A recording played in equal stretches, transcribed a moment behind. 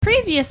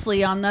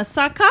Previously on the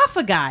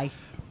sarcophagi.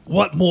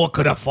 What more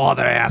could a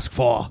father ask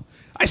for?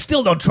 I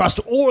still don't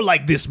trust or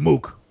like this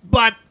mook,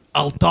 but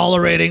I'll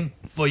tolerate him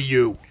for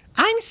you.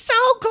 I'm so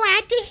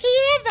glad to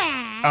hear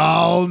that.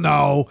 Oh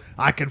no,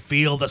 I can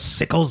feel the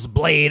sickle's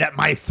blade at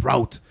my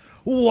throat.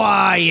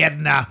 Why,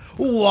 Edna?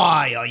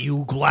 Why are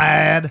you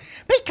glad?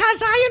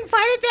 Because I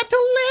invited them to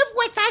live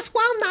with us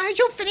while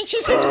Nigel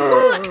finishes his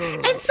work,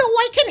 and so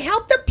I can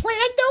help them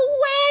plan the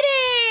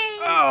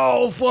wedding.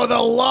 Oh, for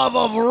the love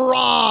of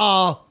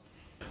Ra!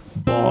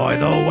 Boy,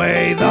 the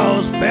way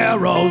those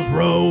pharaohs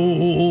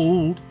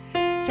ruled.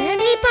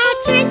 Sandy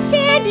pots and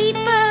sandy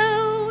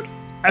food.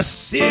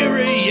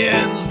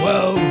 Assyrians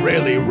were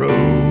really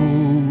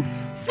rude.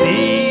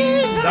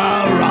 These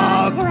are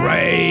our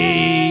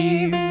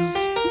graves.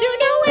 Do you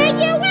know where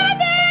you were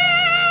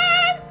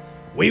then?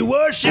 We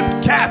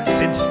worshipped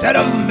cats instead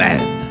of men.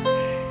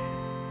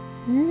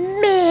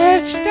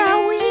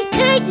 Mister, we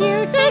could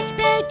use a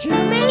spade to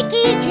make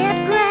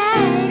Egypt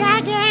great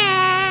again.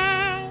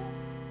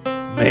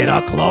 Made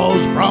our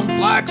clothes from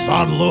flax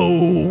on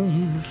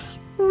looms.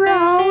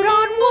 Wrote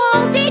on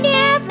walls in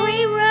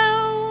every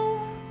room.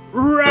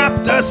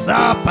 Wrapped us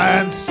up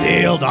and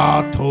sealed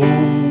our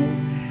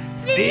tomb.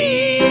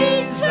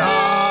 These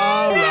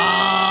are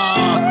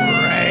our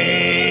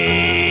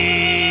graves.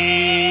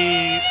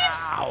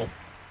 Ow.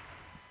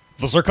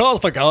 The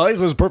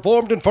Sarcophagi is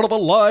performed in front of a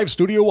live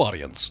studio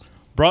audience.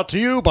 Brought to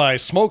you by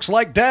Smokes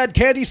Like Dad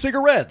Candy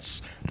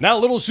Cigarettes. Now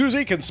little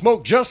Susie can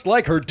smoke just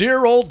like her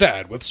dear old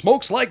dad with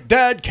Smokes Like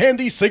Dad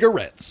Candy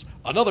Cigarettes.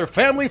 Another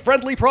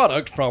family-friendly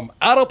product from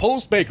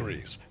Adipose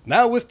Bakeries.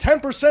 Now with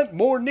 10%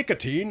 more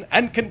nicotine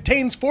and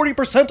contains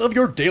 40% of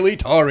your daily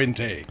tar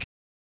intake.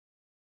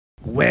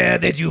 Where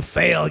did you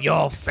fail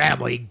your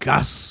family,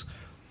 Gus?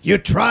 You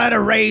try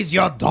to raise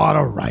your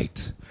daughter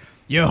right.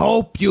 You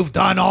hope you've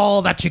done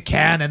all that you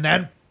can, and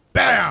then,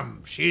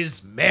 bam,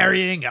 she's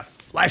marrying a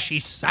fleshy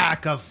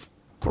sack of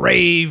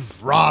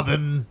grave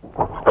robin.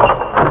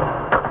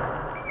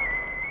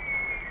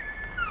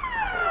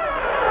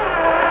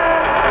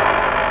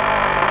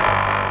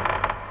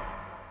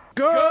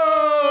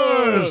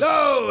 Gus!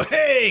 Oh,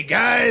 hey,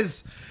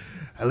 guys.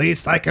 At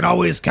least I can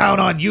always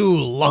count on you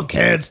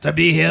lunkheads to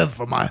be here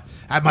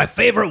at my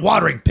favorite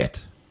watering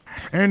pit.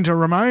 And to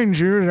remind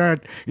you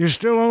that you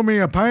still owe me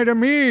a pint of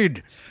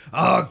mead.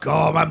 Oh,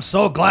 God, I'm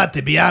so glad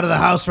to be out of the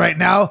house right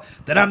now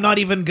that I'm not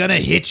even gonna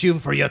hit you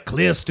for your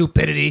clear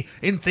stupidity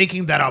in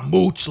thinking that a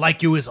mooch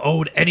like you is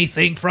owed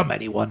anything from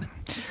anyone.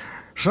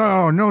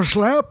 So, no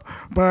slap,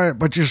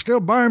 but you still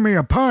buy me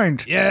a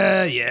pint.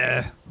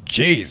 Yeah.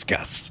 Jeez,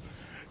 Gus.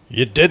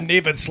 You didn't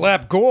even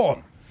slap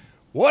Gorm.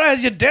 What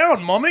has you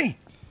down, Mummy?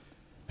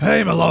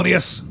 Hey,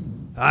 Melonius.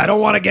 I don't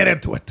want to get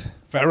into it.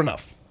 Fair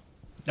enough.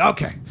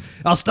 Okay,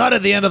 I'll start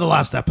at the end of the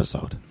last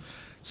episode.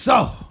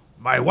 So,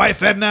 my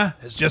wife Edna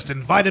has just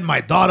invited my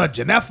daughter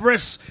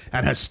Jenniferis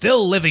and her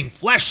still living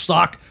flesh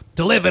sock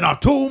to live in our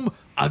tomb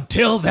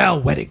until their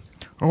wedding.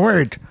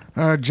 Wait,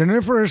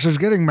 Jenniferis is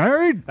getting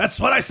married? That's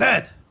what I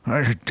said.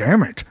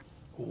 Damn it.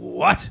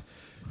 What?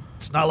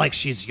 It's not like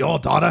she's your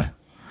daughter.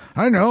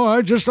 I know,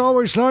 I just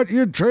always thought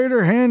you'd trade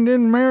her hand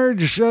in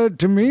marriage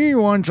to me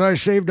once I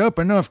saved up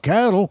enough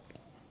cattle.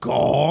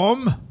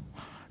 Gorm?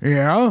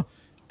 Yeah?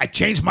 I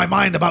changed my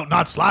mind about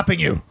not slapping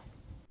you.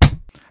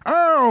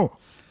 Ow!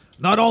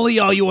 Not only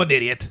are you an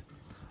idiot,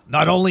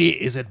 not only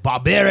is it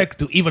barbaric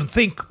to even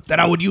think that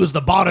I would use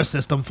the barter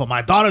system for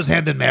my daughter's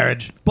hand in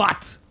marriage,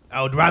 but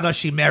I would rather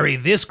she marry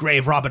this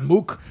grave robin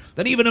mook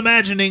than even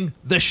imagining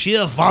the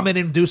sheer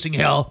vomit-inducing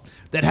hell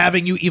that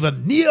having you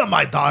even near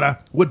my daughter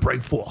would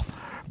bring forth.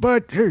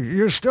 But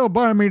you still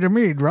buy me the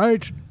mead,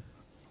 right?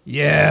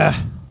 Yeah.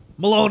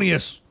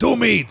 Melonius, 2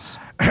 meads.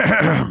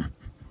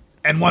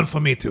 And one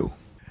for me, too.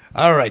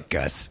 All right,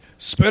 Gus.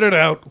 Spit it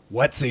out.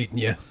 What's eating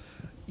you?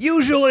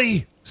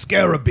 Usually,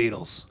 scarab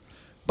beetles.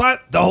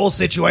 But the whole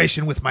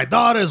situation with my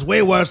daughter is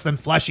way worse than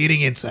flesh-eating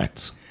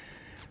insects.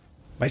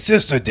 My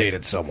sister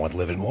dated someone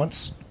living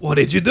once. What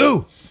did you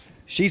do?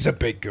 She's a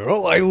big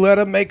girl. I let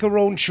her make her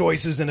own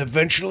choices, and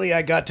eventually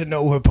I got to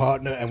know her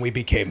partner, and we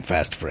became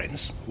fast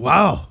friends.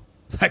 Wow.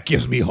 That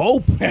gives me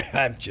hope.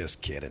 I'm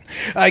just kidding.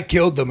 I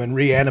killed them and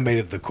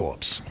reanimated the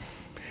corpse.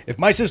 If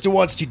my sister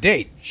wants to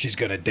date, she's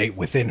gonna date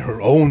within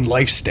her own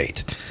life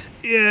state.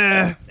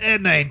 Yeah,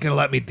 Edna ain't gonna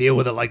let me deal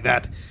with it like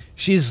that.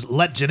 She's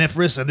let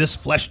Jenniferis and this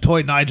flesh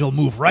toy Nigel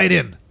move right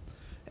in.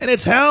 And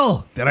it's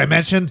hell. Did I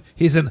mention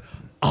he's an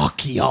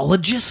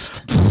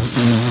archaeologist?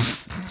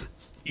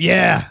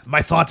 Yeah,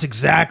 my thoughts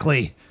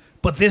exactly.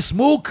 But this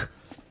mook,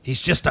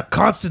 he's just a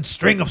constant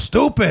string of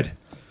stupid.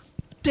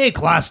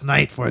 Take last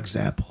night, for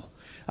example.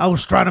 I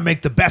was trying to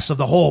make the best of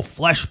the whole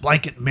flesh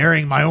blanket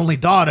marrying my only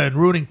daughter and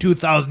ruining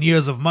 2,000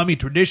 years of mummy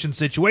tradition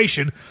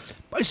situation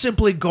by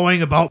simply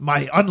going about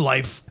my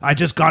unlife. I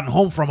just gotten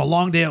home from a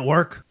long day at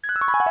work.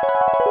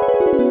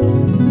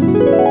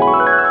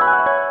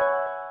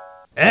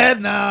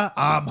 Edna,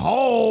 I'm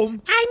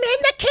home. I'm in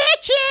the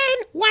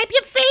kitchen. Wipe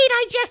your feet,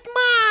 I just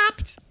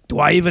mopped. Do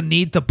I even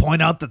need to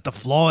point out that the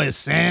floor is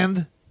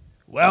sand?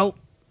 Well,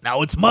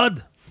 now it's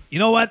mud. You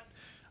know what?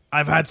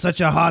 I've had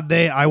such a hard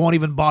day, I won't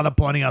even bother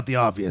pointing out the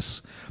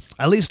obvious.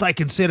 At least I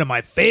can sit in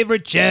my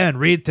favorite chair and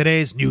read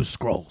today's news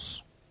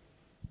scrolls.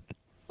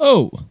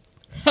 Oh,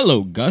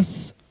 hello,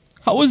 Gus.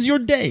 How was your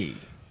day?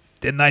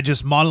 Didn't I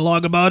just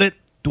monologue about it?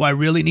 Do I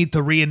really need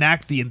to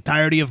reenact the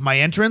entirety of my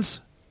entrance?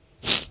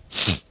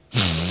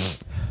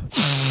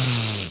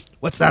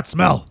 What's that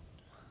smell?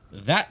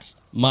 That,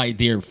 my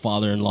dear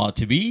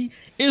father-in-law-to-be,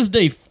 is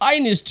the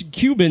finest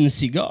Cuban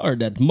cigar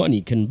that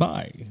money can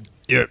buy.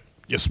 You're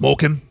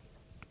smoking?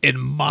 In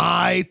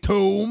my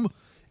tomb?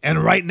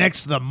 And right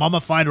next to the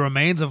mummified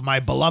remains of my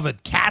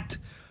beloved cat?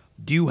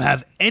 Do you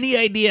have any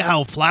idea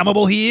how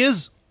flammable he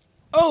is?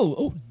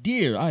 Oh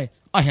dear, I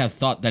have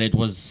thought that it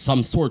was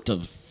some sort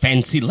of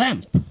fancy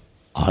lamp.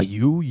 Are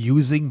you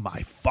using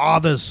my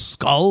father's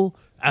skull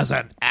as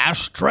an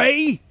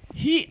ashtray?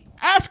 He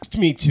asked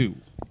me to.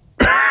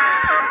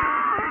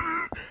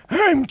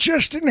 I'm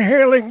just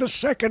inhaling the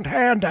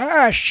second-hand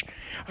ash.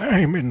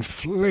 I'm in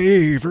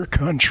flavor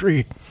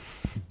country.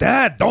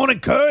 Dad, don't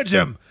encourage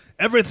him.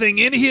 Everything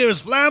in here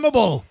is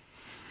flammable.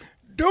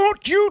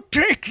 Don't you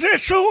take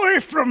this away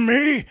from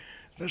me.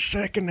 The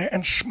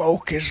second-hand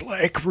smoke is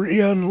like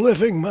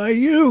re-unliving my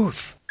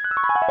youth.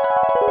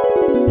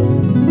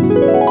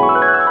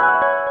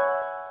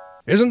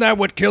 Isn't that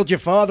what killed your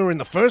father in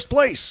the first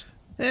place?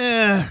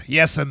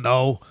 Yes and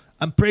no.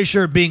 I'm pretty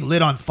sure being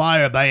lit on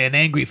fire by an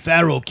angry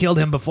pharaoh killed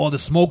him before the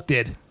smoke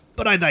did.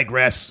 But I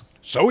digress.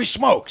 So he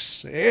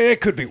smokes.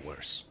 It could be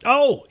worse.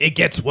 Oh, it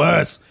gets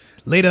worse.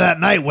 Later that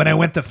night, when I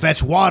went to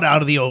fetch water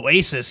out of the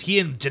oasis, he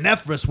and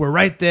Genephris were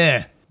right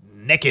there.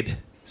 Naked.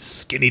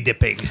 Skinny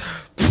dipping.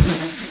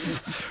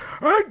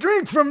 I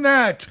drink from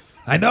that.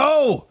 I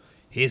know.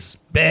 His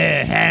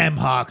bare ham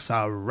hocks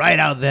are right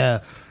out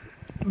there,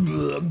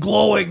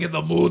 glowing in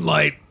the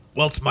moonlight,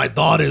 whilst my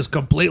daughter is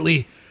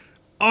completely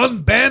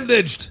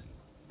unbandaged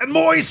and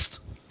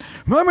moist.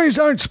 Mummies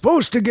aren't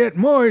supposed to get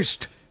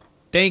moist.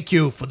 Thank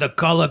you for the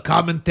color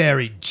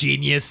commentary,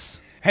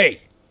 genius.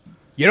 Hey,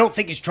 you don't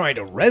think he's trying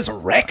to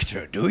resurrect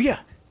her, do you?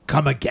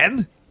 Come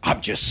again?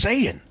 I'm just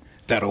saying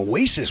that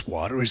oasis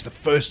water is the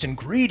first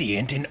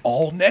ingredient in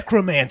all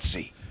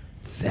necromancy.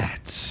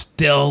 That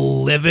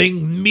still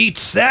living meat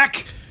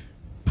sack?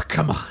 But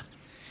come on.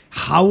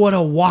 How would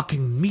a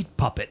walking meat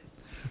puppet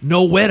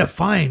know where to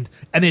find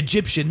an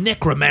Egyptian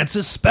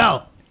necromancer's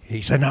spell?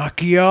 He's an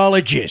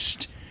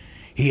archaeologist.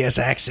 He has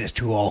access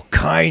to all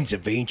kinds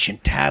of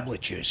ancient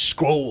tablatures,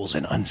 scrolls,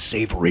 and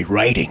unsavory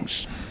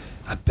writings.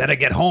 I better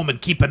get home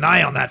and keep an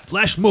eye on that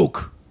flesh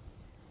mook.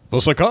 The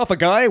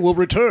sarcophagi will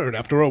return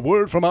after a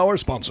word from our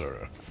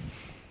sponsor.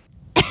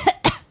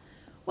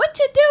 What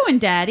you doing,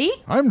 Daddy?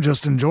 I'm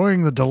just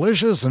enjoying the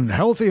delicious and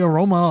healthy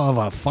aroma of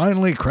a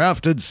finely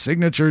crafted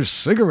signature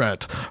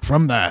cigarette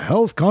from the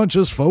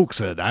health-conscious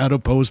folks at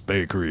Adipose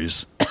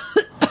Bakeries.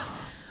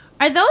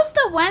 Are those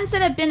the ones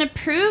that have been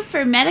approved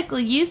for medical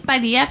use by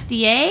the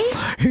FDA?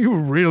 You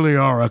really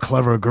are a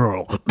clever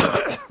girl.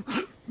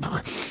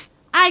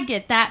 I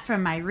get that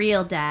from my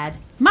real dad,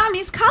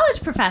 Mommy's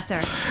college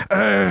professor.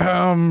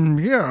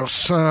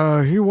 Yes,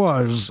 he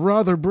was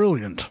rather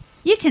brilliant.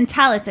 You can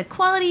tell it's a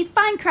quality,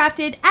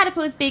 fine-crafted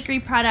Adipose Bakery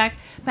product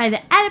by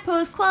the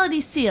Adipose Quality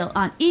Seal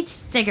on each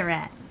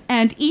cigarette.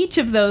 And each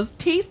of those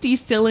tasty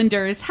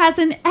cylinders has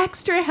an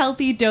extra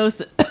healthy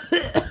dose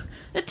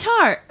of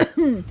tar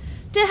to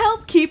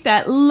help keep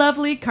that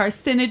lovely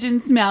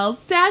carcinogen smell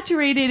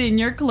saturated in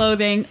your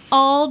clothing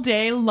all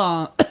day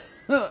long.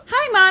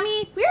 Hi,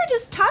 Mommy. We were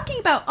just talking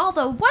about all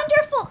the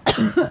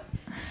wonderful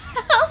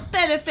health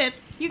benefits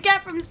you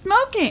get from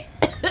smoking.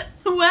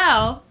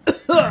 Well,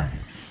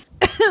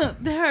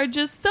 there are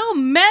just so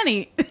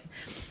many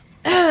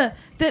that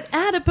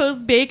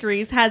Adipose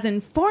Bakeries has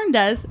informed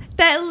us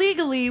that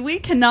legally we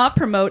cannot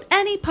promote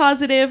any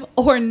positive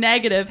or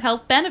negative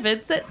health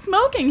benefits that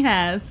smoking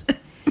has.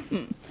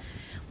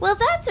 Well,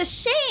 that's a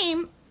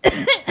shame.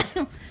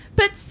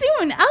 But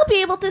soon I'll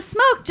be able to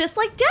smoke just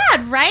like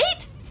Dad,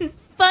 right?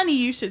 Funny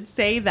you should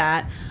say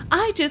that.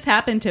 I just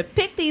happened to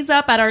pick these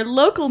up at our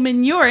local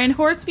manure and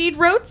horse feed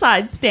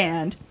roadside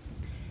stand.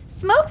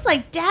 Smokes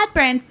like Dad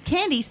brand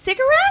candy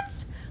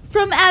cigarettes?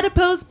 From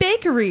Adipose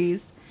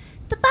Bakeries.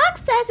 The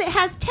box says it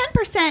has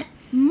 10%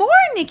 more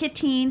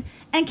nicotine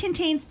and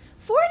contains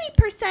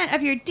 40%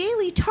 of your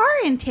daily tar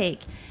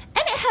intake. And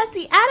it has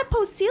the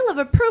Adipose seal of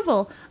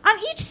approval on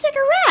each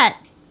cigarette.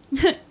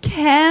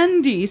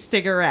 Candy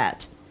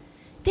cigarette.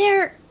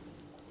 They're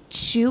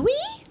chewy?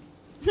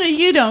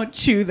 You don't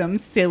chew them,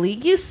 silly.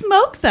 You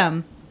smoke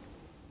them.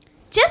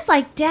 Just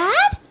like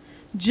Dad?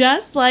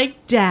 Just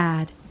like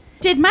Dad.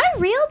 Did my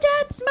real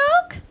dad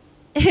smoke?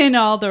 In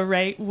all the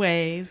right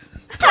ways.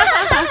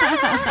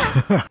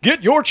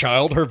 Get your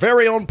child her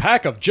very own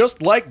pack of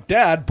Just Like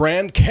Dad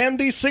brand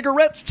candy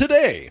cigarettes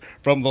today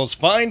from those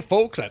fine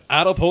folks at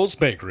Adipose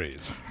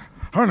Bakeries.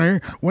 Honey,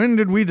 when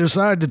did we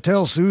decide to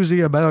tell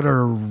Susie about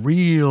her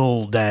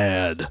real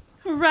dad?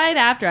 Right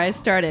after I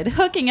started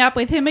hooking up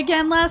with him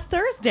again last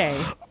Thursday.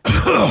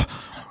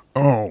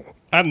 Oh.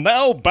 And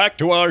now back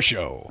to our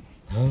show.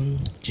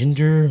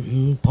 Ginger,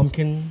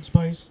 pumpkin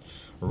spice,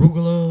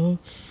 arugula.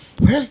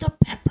 Where's the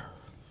pepper?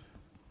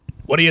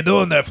 What are you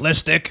doing there, Flesh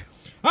Stick?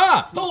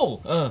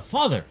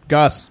 Father.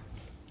 Gus.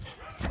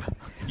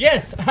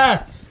 Yes,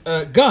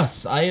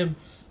 Gus, I'm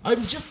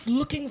just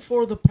looking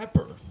for the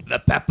pepper. The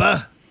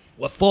pepper?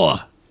 What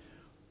for?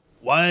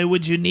 Why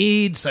would you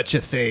need such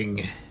a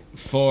thing?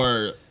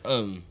 For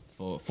the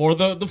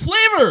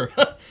flavor.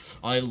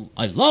 I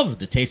love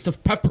the taste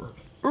of pepper.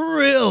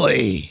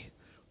 Really?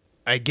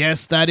 I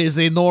guess that is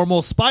a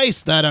normal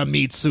spice that a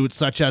meat suit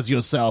such as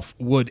yourself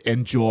would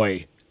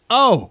enjoy.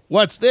 Oh,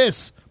 what's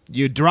this?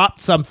 You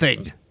dropped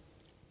something.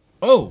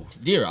 Oh,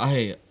 dear,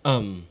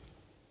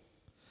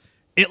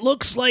 It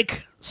looks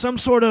like some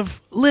sort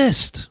of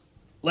list.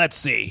 Let's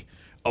see.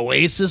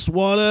 Oasis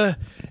water,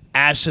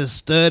 ashes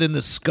stirred in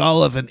the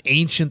skull of an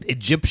ancient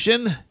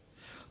Egyptian,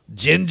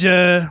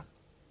 ginger,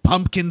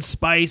 pumpkin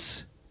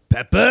spice,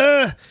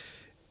 pepper,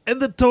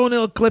 and the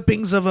toenail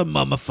clippings of a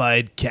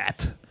mummified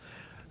cat.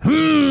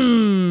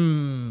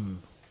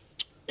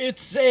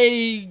 It's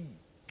a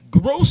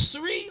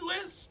grocery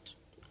list.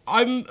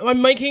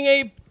 I'm making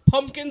a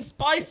pumpkin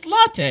spice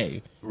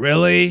latte.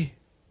 Really?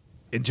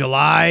 In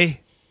July?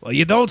 Well,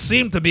 you don't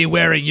seem to be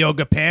wearing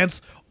yoga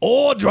pants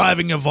or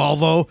driving a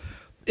Volvo.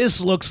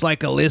 This looks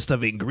like a list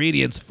of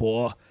ingredients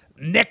for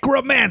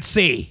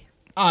necromancy.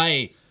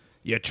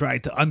 You're trying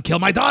to unkill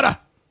my daughter.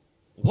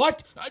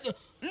 What?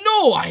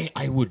 No,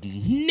 I would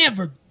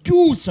never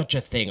do such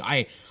a thing.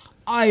 I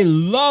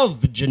love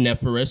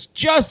Jenniferis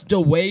just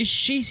the way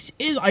she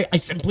is. I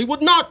simply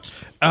would not.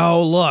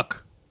 Oh,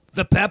 look.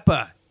 The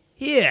pepper.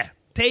 Here,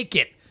 take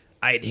it.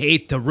 I'd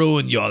hate to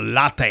ruin your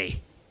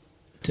latte.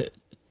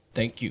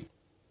 Thank you.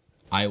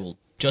 I will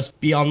just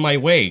be on my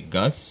way,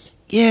 Gus.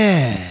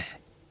 Yeah,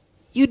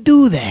 you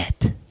do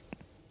that.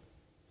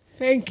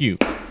 Thank you.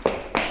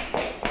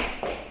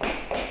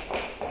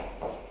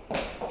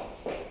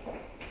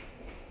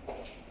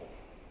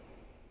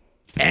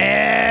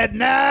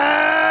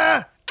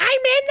 Edna! I'm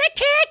in the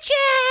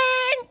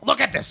kitchen! Look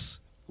at this.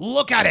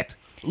 Look at it.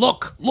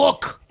 Look.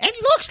 It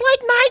looks like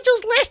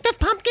Nigel's list of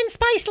pumpkin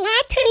spice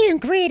latte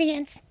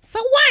ingredients. So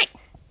what?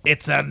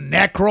 It's a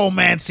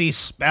necromancy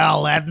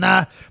spell,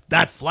 Edna.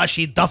 That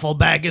fleshy duffel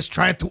bag is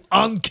trying to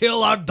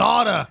unkill our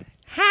daughter.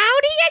 How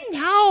do you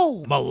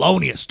know?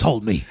 Melonius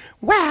told me.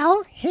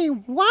 Well, he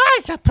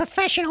was a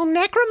professional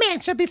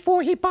necromancer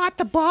before he bought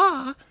the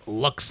bar.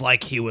 Looks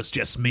like he was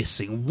just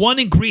missing one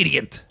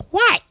ingredient.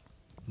 What?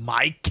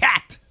 My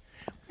cat.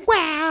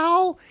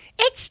 Well,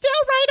 it's still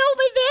right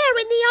over there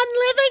in the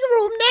living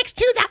room next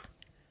to the...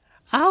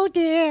 Oh,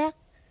 dear.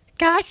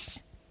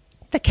 Gus,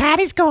 the cat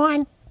is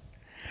gone.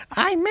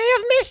 I may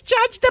have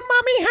misjudged the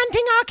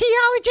mummy-hunting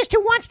archaeologist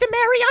who wants to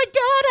marry our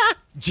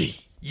daughter.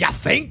 Gee, ya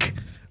think?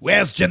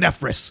 Where's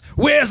Jenniferis?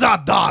 Where's our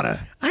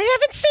daughter? I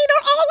haven't seen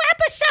her all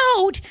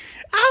episode.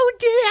 Oh,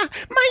 dear.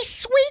 My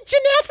sweet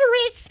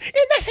Jenniferis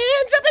in the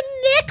hands of a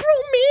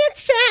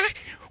necromancer.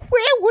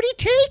 Where would he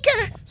take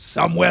her?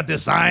 Somewhere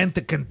designed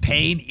to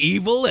contain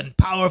evil and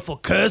powerful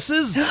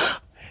curses?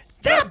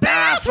 The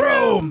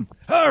bathroom!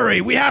 Hurry,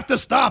 we have to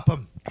stop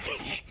him.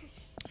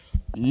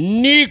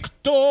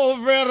 Nicto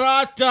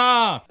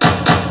verata!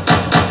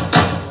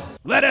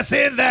 Let us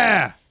in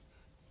there!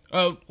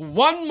 1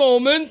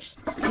 moment.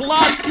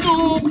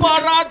 Platu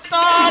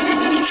barata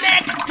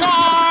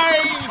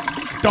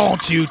necktie!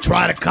 Don't you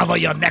try to cover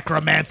your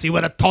necromancy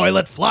with a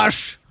toilet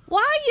flush.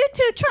 Why are you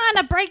two trying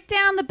to break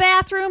down the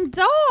bathroom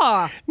door?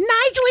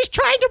 Nigel is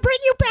trying to bring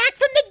you back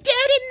from the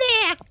dead in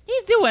there.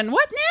 He's doing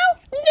what now?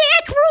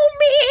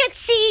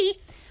 Necromancy!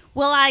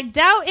 Well, I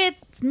doubt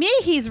it's me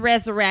he's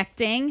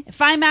resurrecting.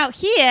 If I'm out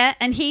here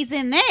and he's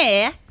in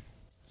there.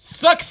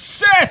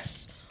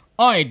 Success!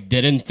 I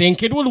didn't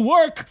think it would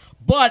work,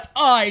 but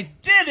I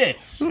did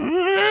it!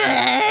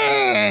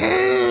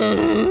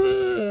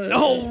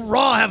 Oh,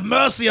 Ra, have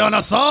mercy on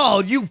us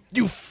all! You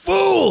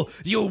fool!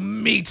 You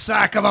meat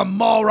sack of a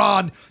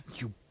moron!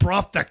 You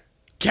brought the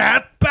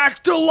cat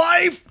back to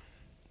life?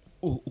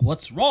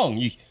 What's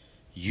wrong?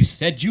 You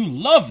said you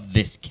loved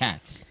this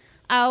cat.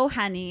 Oh,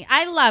 honey,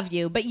 I love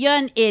you, but you're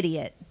an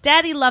idiot.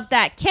 Daddy loved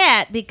that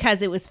cat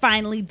because it was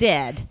finally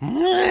dead.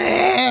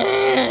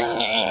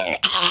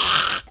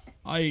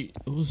 I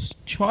was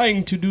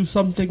trying to do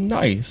something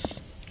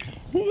nice.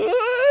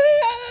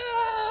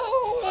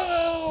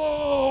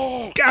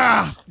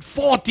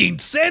 14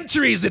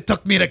 centuries it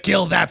took me to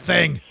kill that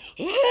thing.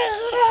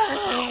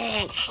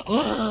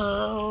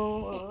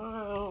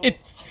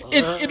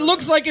 It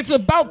looks like it's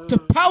about to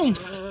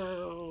pounce.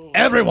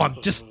 Everyone,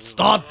 just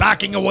start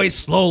backing away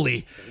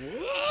slowly.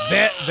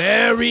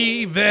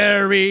 Very,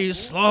 very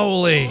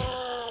slowly.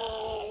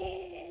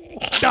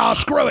 Oh,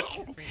 screw it.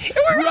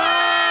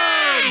 Run!